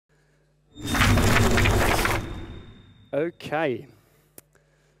Okay.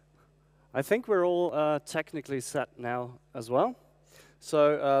 I think we're all technically set now as well.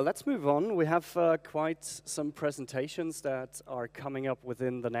 So let's move on. We have quite some presentations that are coming up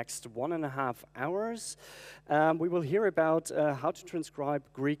within the next 1.5 hours. We will hear about how to transcribe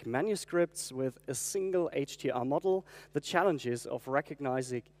Greek manuscripts with a single HTR model, the challenges of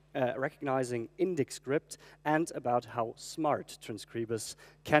recognizing index script, and about how smart Transkribus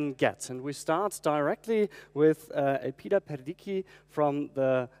can get. And we start directly with Elpida Perdiki from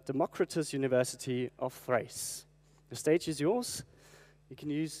the Democritus University of Thrace. The stage is yours. You can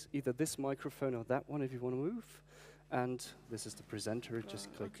use either this microphone or that one if you want to move. And this is the presenter.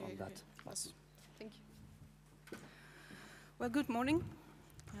 Just click on that button. Thank you. Well, good morning.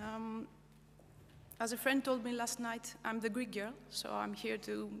 As a friend told me last night, I'm the Greek girl, so I'm here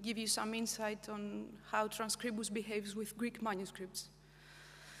to give you some insight on how Transkribus behaves with Greek manuscripts.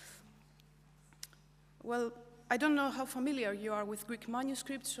 Well, I don't know how familiar you are with Greek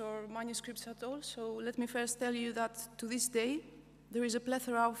manuscripts or manuscripts at all, so let me first tell you that to this day, there is a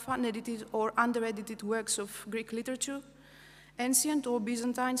plethora of unedited or under-edited works of Greek literature, ancient or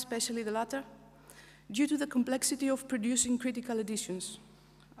Byzantine, especially the latter, due to the complexity of producing critical editions.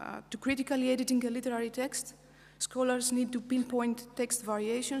 To critically editing a literary text, scholars need to pinpoint text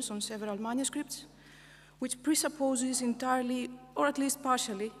variations on several manuscripts, which presupposes entirely, or at least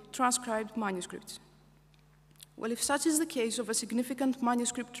partially, transcribed manuscripts. Well, if such is the case of a significant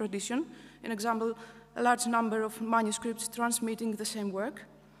manuscript tradition, an example, a large number of manuscripts transmitting the same work,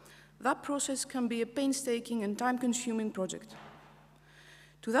 that process can be a painstaking and time-consuming project.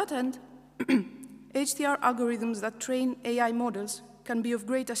 To that end, HTR algorithms that train AI models can be of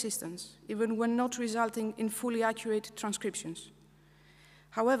great assistance, even when not resulting in fully accurate transcriptions.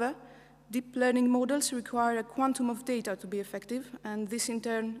 However, deep learning models require a quantum of data to be effective, and this in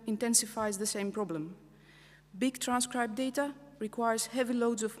turn intensifies the same problem. Big transcribed data requires heavy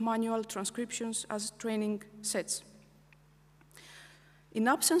loads of manual transcriptions as training sets. In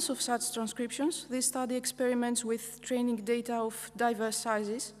absence of such transcriptions, this study experiments with training data of diverse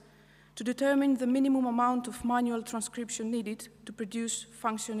sizes to determine the minimum amount of manual transcription needed to produce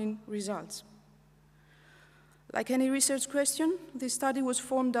functioning results. Like any research question, this study was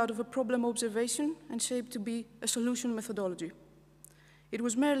formed out of a problem observation and shaped to be a solution methodology. It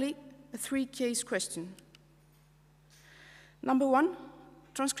was merely a three-case question. Number one,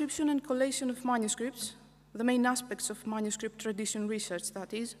 transcription and collation of manuscripts, the main aspects of manuscript tradition research,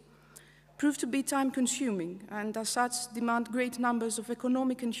 that is, prove to be time-consuming and, as such, demand great numbers of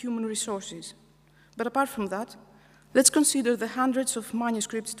economic and human resources. But apart from that, let's consider the hundreds of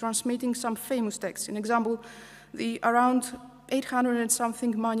manuscripts transmitting some famous texts. In example, the around 800 and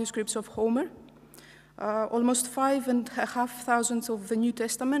something manuscripts of Homer, almost 5,500 of the New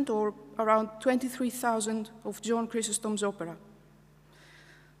Testament, or around 23,000 of John Chrysostom's opera.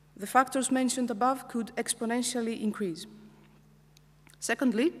 The factors mentioned above could exponentially increase.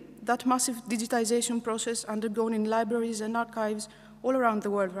 Secondly, that massive digitization process undergone in libraries and archives all around the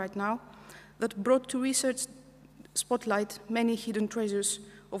world right now that brought to research spotlight many hidden treasures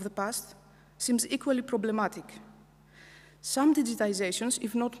of the past seems equally problematic. Some digitizations,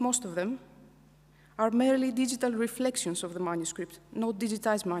 if not most of them, are merely digital reflections of the manuscript, not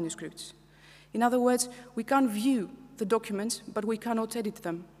digitized manuscripts. In other words, we can view the documents, but we cannot edit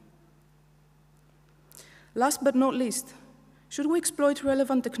them. Last but not least, should we exploit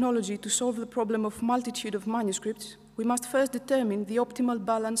relevant technology to solve the problem of multitude of manuscripts, we must first determine the optimal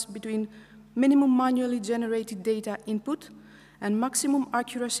balance between minimum manually generated data input and maximum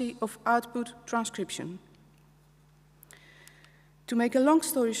accuracy of output transcription. To make a long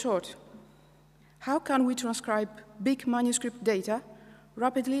story short, how can we transcribe big manuscript data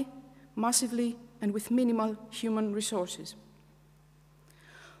rapidly, massively, and with minimal human resources?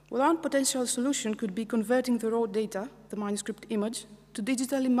 Well, one potential solution could be converting the raw data, the manuscript image, to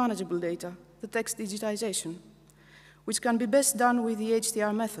digitally manageable data, the text digitization, which can be best done with the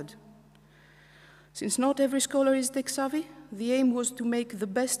HTR method. Since not every scholar is tech-savvy, the aim was to make the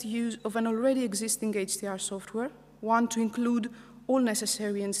best use of an already existing HTR software, one to include all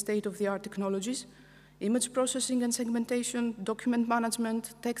necessary and state-of-the-art technologies, image processing and segmentation, document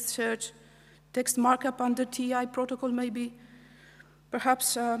management, text search, text markup under TI protocol maybe,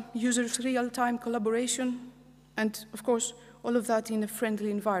 perhaps users' real-time collaboration, and of course, all of that in a friendly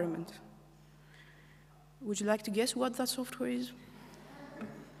environment. Would you like to guess what that software is?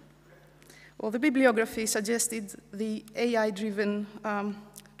 Well, the bibliography suggested the AI-driven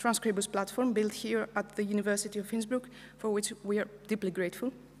Transkribus platform built here at the University of Innsbruck, for which we are deeply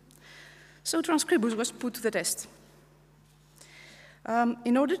grateful. So Transkribus was put to the test.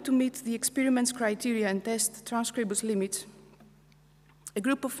 In order to meet the experiment's criteria and test Transkribus limits, a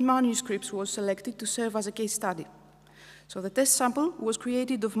group of manuscripts was selected to serve as a case study. So the test sample was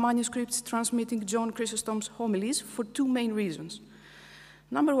created of manuscripts transmitting John Chrysostom's homilies for two main reasons.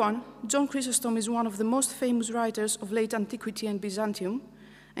 Number one, John Chrysostom is one of the most famous writers of late antiquity and Byzantium,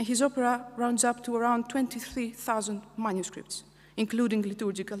 and his opera rounds up to around 23,000 manuscripts, including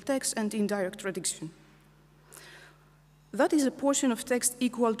liturgical texts and indirect tradition. That is a portion of text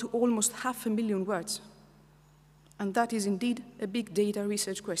equal to almost 500,000 words, and that is indeed a big data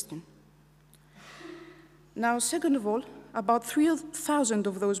research question. Now, second of all, about 3,000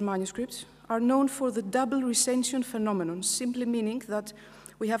 of those manuscripts are known for the double recension phenomenon, simply meaning that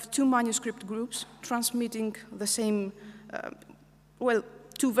we have two manuscript groups transmitting the same,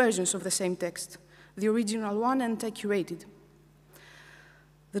 two versions of the same text, the original one and a curated.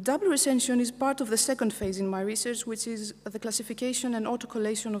 The double recension is part of the second phase in my research, which is the classification and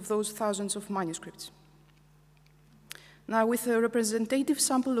autocollation of those thousands of manuscripts. Now, with a representative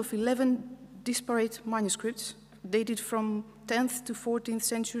sample of 11 disparate manuscripts, dated from 10th to 14th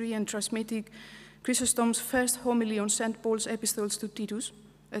century and transmitting Chrysostom's first homily on St. Paul's epistles to Titus,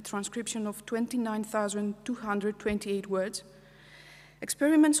 a transcription of 29,228 words,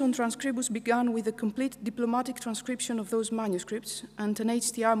 experiments on Transkribus began with a complete diplomatic transcription of those manuscripts and an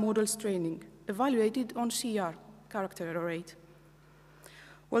HTR models training, evaluated on CR, character error rate.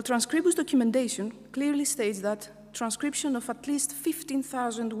 Well, Transkribus documentation clearly states that transcription of at least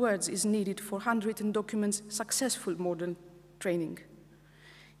 15,000 words is needed for handwritten documents' successful model training.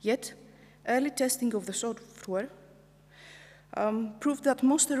 Yet, early testing of the software proved that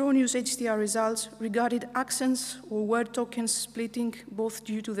most erroneous HTR results regarded accents or word tokens splitting, both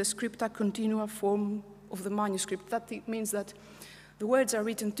due to the scripta continua form of the manuscript. That means that the words are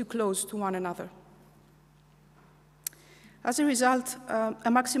written too close to one another. As a result, a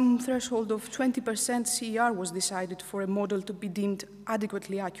maximum threshold of 20% CER was decided for a model to be deemed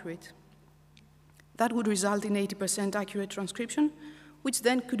adequately accurate. That would result in 80% accurate transcription, which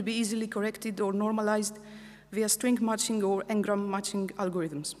then could be easily corrected or normalized via string matching or engram matching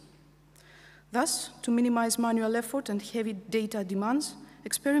algorithms. Thus, to minimize manual effort and heavy data demands,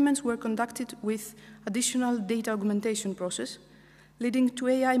 experiments were conducted with additional data augmentation process, leading to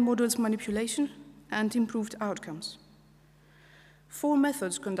AI models manipulation and improved outcomes. 4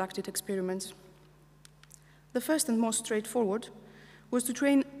 methods conducted experiments. The first and most straightforward was to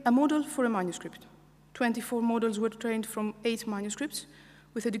train a model for a manuscript. 24 models were trained from 8 manuscripts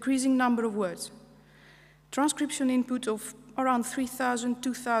with a decreasing number of words. Transcription input of around 3,000,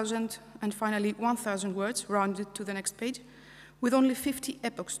 2,000, and finally 1,000 words, rounded to the next page, with only 50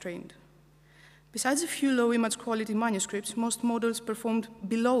 epochs trained. Besides a few low image quality manuscripts, most models performed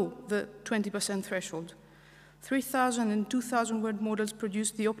below the 20% threshold. 3,000 and 2,000 word models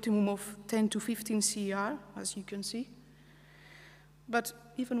produced the optimum of 10 to 15 CER, as you can see. But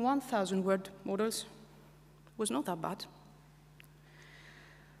even 1,000 word models was not that bad.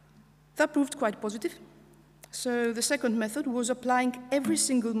 That proved quite positive. So the second method was applying every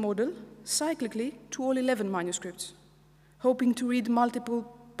single model cyclically to all 11 manuscripts, hoping to read multiple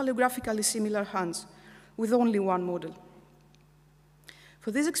paleographically similar hands with only one model.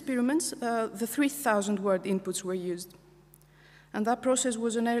 For these experiments, the 3,000 word inputs were used. And that process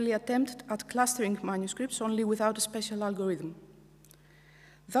was an early attempt at clustering manuscripts, only without a special algorithm.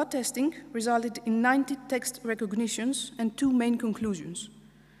 That testing resulted in 90 text recognitions and 2 main conclusions.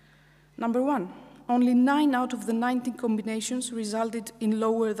 Number 1, only 9 out of the 19 combinations resulted in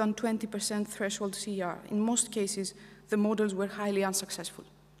lower than 20% threshold CER. In most cases, the models were highly unsuccessful.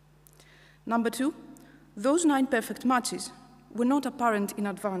 Number 2, those 9 perfect matches were not apparent in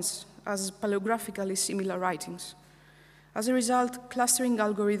advance as paleographically similar writings. As a result, clustering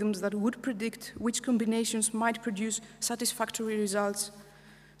algorithms that would predict which combinations might produce satisfactory results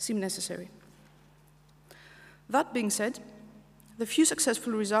seem necessary. That being said, the few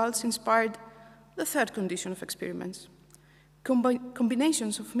successful results inspired the third condition of experiments.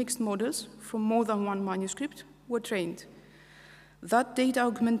 Combinations of mixed models from more than one manuscript were trained. That data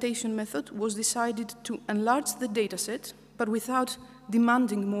augmentation method was decided to enlarge the dataset, but without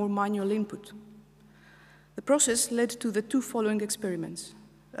demanding more manual input. The process led to the 2 following experiments.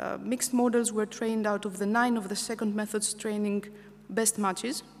 Mixed models were trained out of the 9 of the second method's training best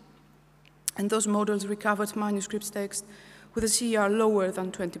matches, and those models recovered manuscript text with a CER lower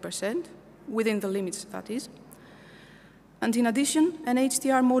than 20%, within the limits, that is. And in addition, an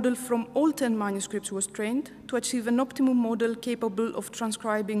HTR model from all 10 manuscripts was trained to achieve an optimum model capable of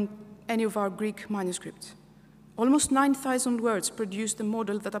transcribing any of our Greek manuscripts. Almost 9,000 words produced a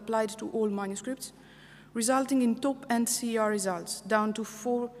model that applied to all manuscripts, resulting in top-end CR results, down to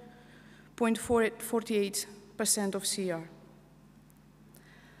 4.48% of CR.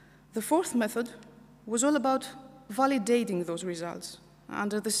 The fourth method was all about validating those results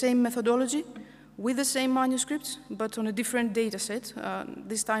under the same methodology, with the same manuscripts, but on a different data set,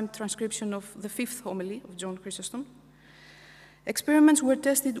 this time transcription of the fifth homily of John Chrysostom. Experiments were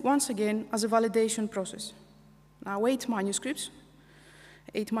tested once again as a validation process. Now, 8 manuscript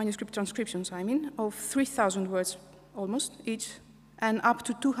transcriptions, of 3,000 words almost each, and up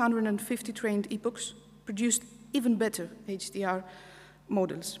to 250 trained epochs produced even better HTR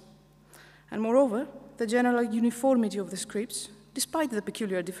models. And moreover, the general uniformity of the scripts, despite the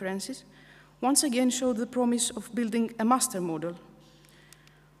peculiar differences, once again showed the promise of building a master model,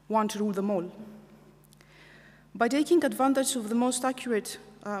 one to rule them all. By taking advantage of the most accurate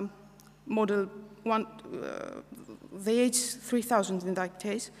model, the H3000 in that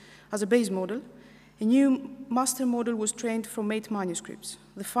case, as a base model, a new master model was trained from 8 manuscripts.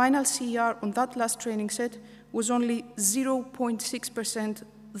 The final CR on that last training set was only 0.6%,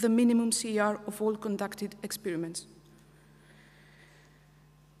 the minimum CR of all conducted experiments.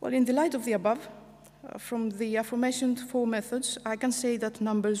 Well, in the light of the above, from the aforementioned 4 methods, I can say that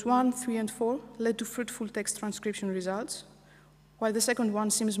numbers 1, 3, and 4 led to fruitful text transcription results, while the second one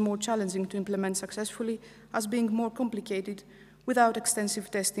seems more challenging to implement successfully as being more complicated without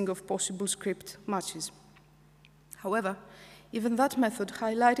extensive testing of possible script matches. However, even that method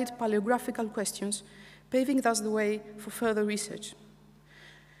highlighted paleographical questions, paving thus the way for further research.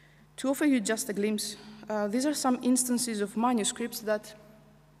 To offer you just a glimpse, these are some instances of manuscripts that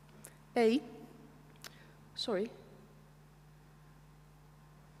here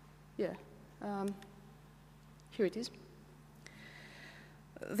it is.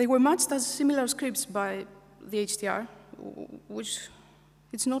 They were matched as similar scripts by the HTR, which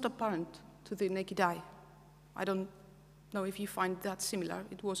it's not apparent to the naked eye. I don't know if you find that similar.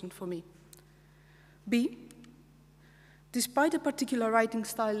 It wasn't for me. B, despite a particular writing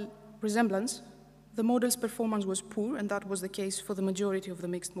style resemblance, the model's performance was poor, and that was the case for the majority of the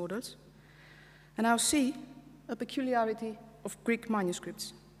mixed models. And now C, a peculiarity of Greek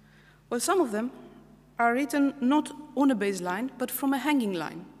manuscripts. Well, some of them are written not on a baseline, but from a hanging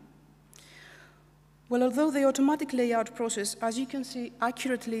line. Well, although the automatic layout process, as you can see,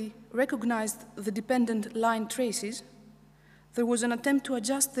 accurately recognized the dependent line traces, there was an attempt to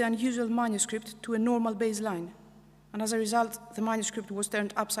adjust the unusual manuscript to a normal baseline. And as a result, the manuscript was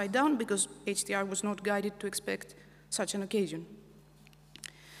turned upside down because HTR was not guided to expect such an occasion.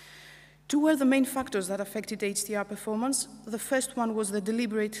 2 were the main factors that affected HTR performance. The first one was the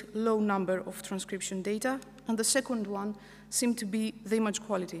deliberate low number of transcription data, and the second one seemed to be the image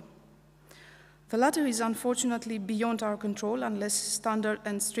quality. The latter is unfortunately beyond our control unless standard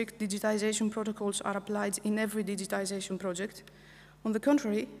and strict digitization protocols are applied in every digitization project. On the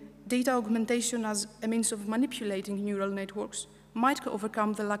contrary, data augmentation as a means of manipulating neural networks might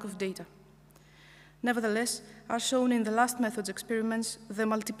overcome the lack of data. Nevertheless, as shown in the last method's experiments, the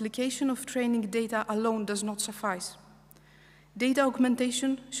multiplication of training data alone does not suffice. Data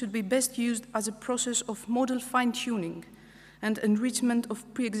augmentation should be best used as a process of model fine-tuning and enrichment of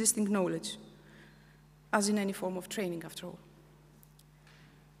pre-existing knowledge, as in any form of training, after all.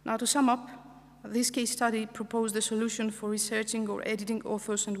 Now, to sum up, this case study proposed a solution for researching or editing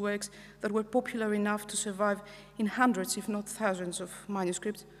authors and works that were popular enough to survive in hundreds, if not thousands, of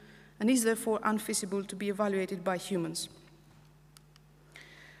manuscripts, and is therefore unfeasible to be evaluated by humans.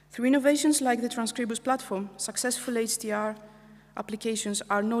 Through innovations like the Transkribus platform, successful HTR applications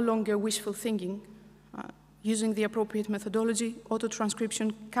are no longer wishful thinking. Using the appropriate methodology,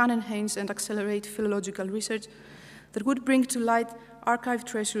 auto-transcription can enhance and accelerate philological research that would bring to light archived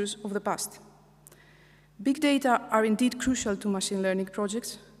treasures of the past. Big data are indeed crucial to machine learning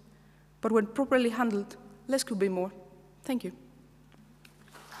projects, but when properly handled, less could be more. Thank you.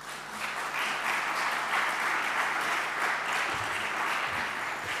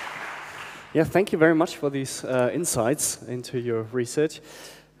 Yeah, thank you very much for these insights into your research.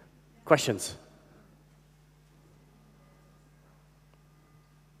 Questions?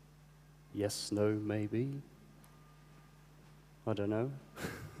 Yes, no, maybe? I don't know.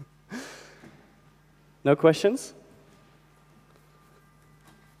 No questions?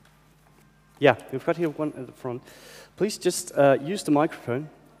 Yeah, we've got here one at the front. Please just use the microphone,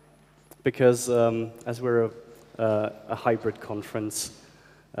 because as we're a hybrid conference,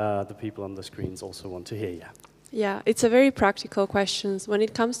 the people on the screens also want to hear you. Yeah, it's a very practical question. When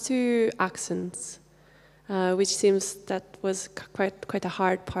it comes to accents, which seems that was quite a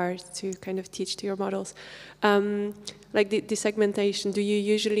hard part to kind of teach to your models. Like the segmentation, do you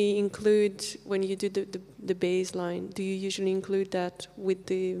usually include, when you do the baseline, do you usually include that with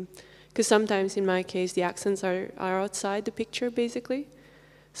the, because sometimes in my case the accents are outside the picture basically,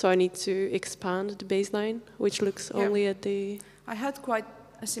 so I need to expand the baseline, which looks only at the... I had quite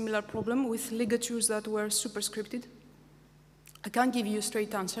a similar problem with ligatures that were superscripted. I can't give you a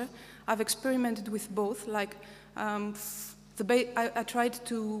straight answer. I've experimented with both, like I tried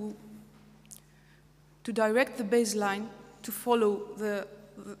to direct the baseline to follow the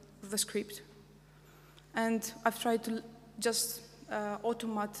script. And I've tried to just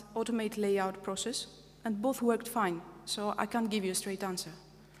automate layout process, and both worked fine. So I can't give you a straight answer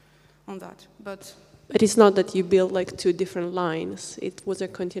on that. But it's not that you built like two different lines, it was a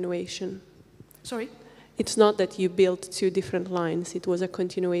continuation. Sorry? It's not that you built two different lines, it was a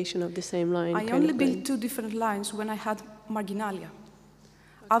continuation of the same line. I only built two different lines when I had marginalia.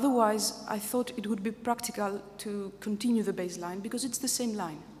 Otherwise, I thought it would be practical to continue the baseline because it's the same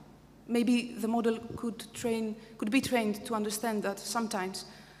line. Maybe the model could be trained to understand that sometimes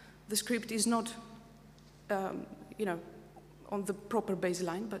the script is not, you know, on the proper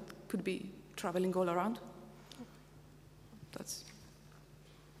baseline, but could be traveling all around. That's...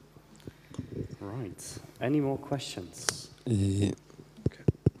 Right. Any more questions? Okay.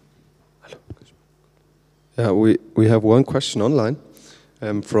 Yeah, we have one question online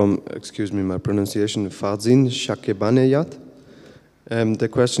from, excuse me, my pronunciation, Farzin Shakebaneyat. The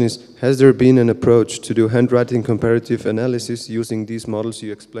question is, has there been an approach to do handwriting comparative analysis using these models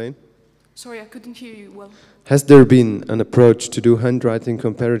you explain? Sorry, I couldn't hear you well. Has there been an approach to do handwriting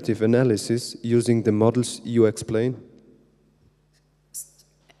comparative analysis using the models you explain?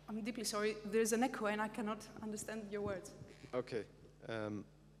 I'm deeply sorry. There's an echo and I cannot understand your words. Okay.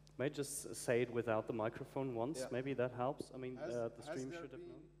 May I just say it without the microphone once? Yeah. Maybe that helps. I mean, the stream should have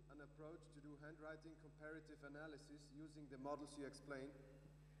known. An approach to do handwriting comparative analysis using the models you explain?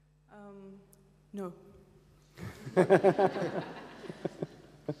 No.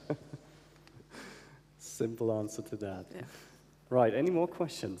 Simple answer to that. Yeah. Right, any more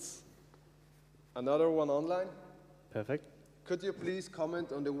questions? Another one online. Perfect. Could you please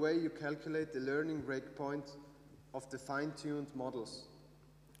comment on the way you calculate the learning breakpoint of the fine-tuned models?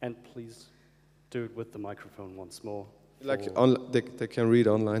 And please do it with the microphone once more. Like they can read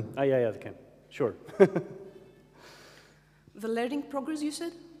online. Ah, yeah, they can. Sure. The learning progress, you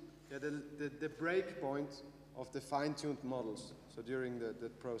said? Yeah, the breakpoint of the fine-tuned models, so during the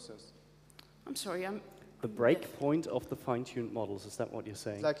process. I'm sorry, The break point of the fine-tuned models, is that what you're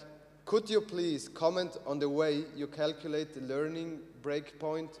saying? It's like, could you please comment on the way you calculate the learning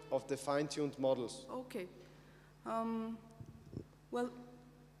breakpoint of the fine-tuned models? Okay. Well,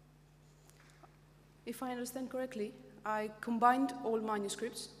 if I understand correctly, I combined all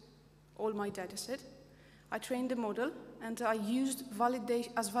manuscripts, all my data set. I trained the model, and I used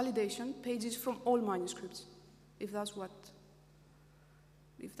as validation pages from all manuscripts, if that's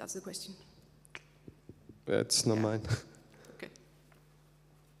the question. That's not mine. Okay.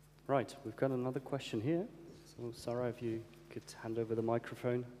 Right, we've got another question here. So, Sarah, if you could hand over the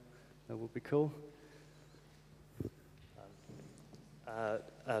microphone, that would be cool.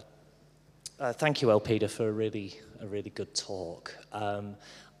 Thank you, Elpida, for a really good talk.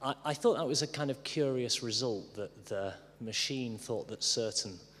 I thought that was a kind of curious result that the machine thought that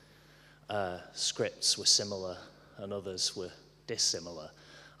certain scripts were similar and others were dissimilar.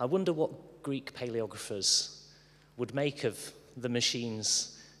 I wonder what Greek paleographers would make of the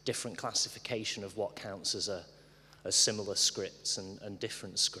machine's different classification of what counts as similar scripts and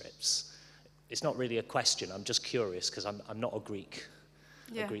different scripts. It's not really a question, I'm just curious because I'm not a Greek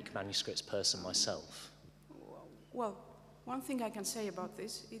manuscripts person myself. Well, one thing I can say about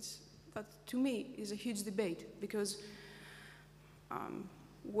this is that to me is a huge debate because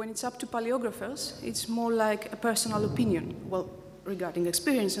when it's up to paleographers, it's more like a personal opinion. Well, regarding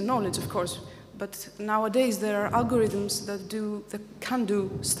experience and knowledge, of course, but nowadays there are algorithms that can do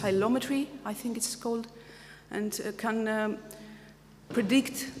stylometry, I think it's called, and can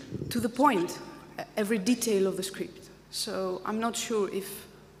predict to the point every detail of the script. So I'm not sure if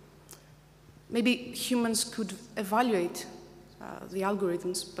maybe humans could evaluate the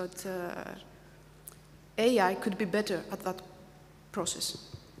algorithms, but AI could be better at that process.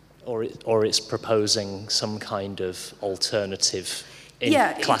 Or it's proposing some kind of alternative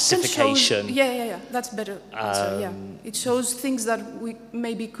classification. Yeah, that's better answer, yeah. It shows things that we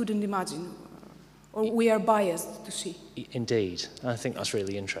maybe couldn't imagine, or we are biased to see. Indeed, I think that's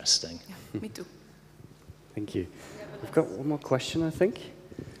really interesting. Yeah, me too. Thank you. We've got one more question, I think.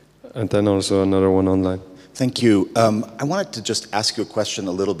 And then also another one online. Thank you. I wanted to just ask you a question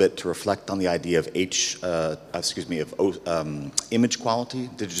a little bit to reflect on the idea of image quality,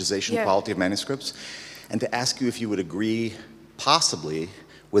 digitization quality of manuscripts, and to ask you if you would agree, possibly,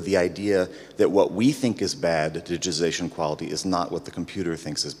 with the idea that what we think is bad digitization quality is not what the computer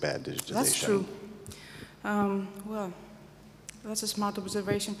thinks is bad digitization. That's true. Well, that's a smart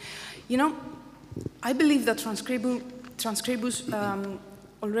observation. You know, I believe that Transkribus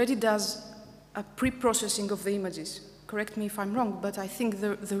already does a pre-processing of the images. Correct me if I'm wrong, but I think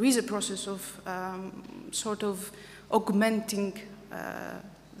there is a process of sort of augmenting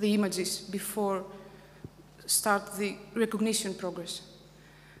the images before start the recognition progress.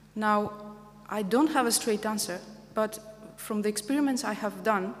 Now, I don't have a straight answer, but from the experiments I have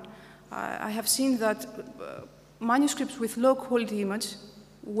done, I have seen that manuscripts with low-quality image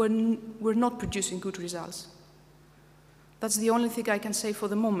were not producing good results. That's the only thing I can say for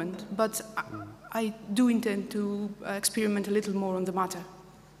the moment, but I do intend to experiment a little more on the matter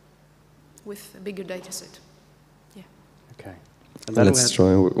with a bigger data set. Yeah. Okay. Let's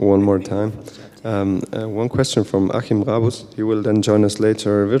try one more time. One question from Achim Rabus. He will then join us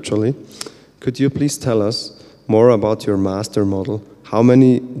later virtually. Could you please tell us more about your master model? How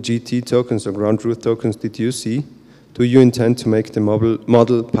many GT tokens or ground truth tokens did you see? Do you intend to make the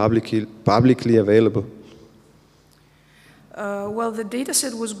model publicly available? Well, the data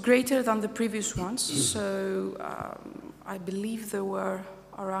set was greater than the previous ones, so I believe there were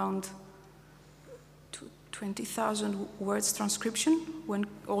around 20,000 words transcription when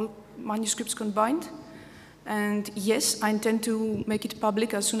all manuscripts combined. And yes, I intend to make it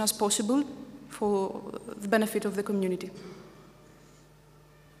public as soon as possible for the benefit of the community.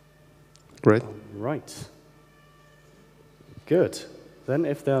 Great. Right. Good. Then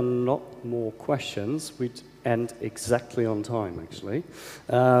if there are not more questions, we'd end exactly on time, actually,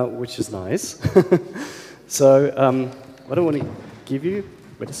 which is nice. So what I want to give you,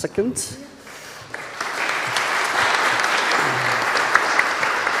 wait a second.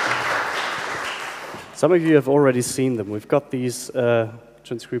 Some of you have already seen them. We've got these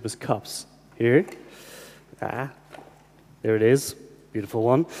Transkribus cups here. There it is, beautiful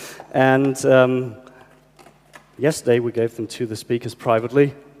one. And yesterday we gave them to the speakers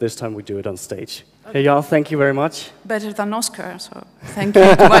privately. This time we do it on stage. Okay. Hey y'all, thank you very much. Better than Oscar, so thank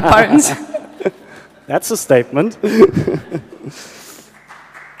you to my parents. That's a statement.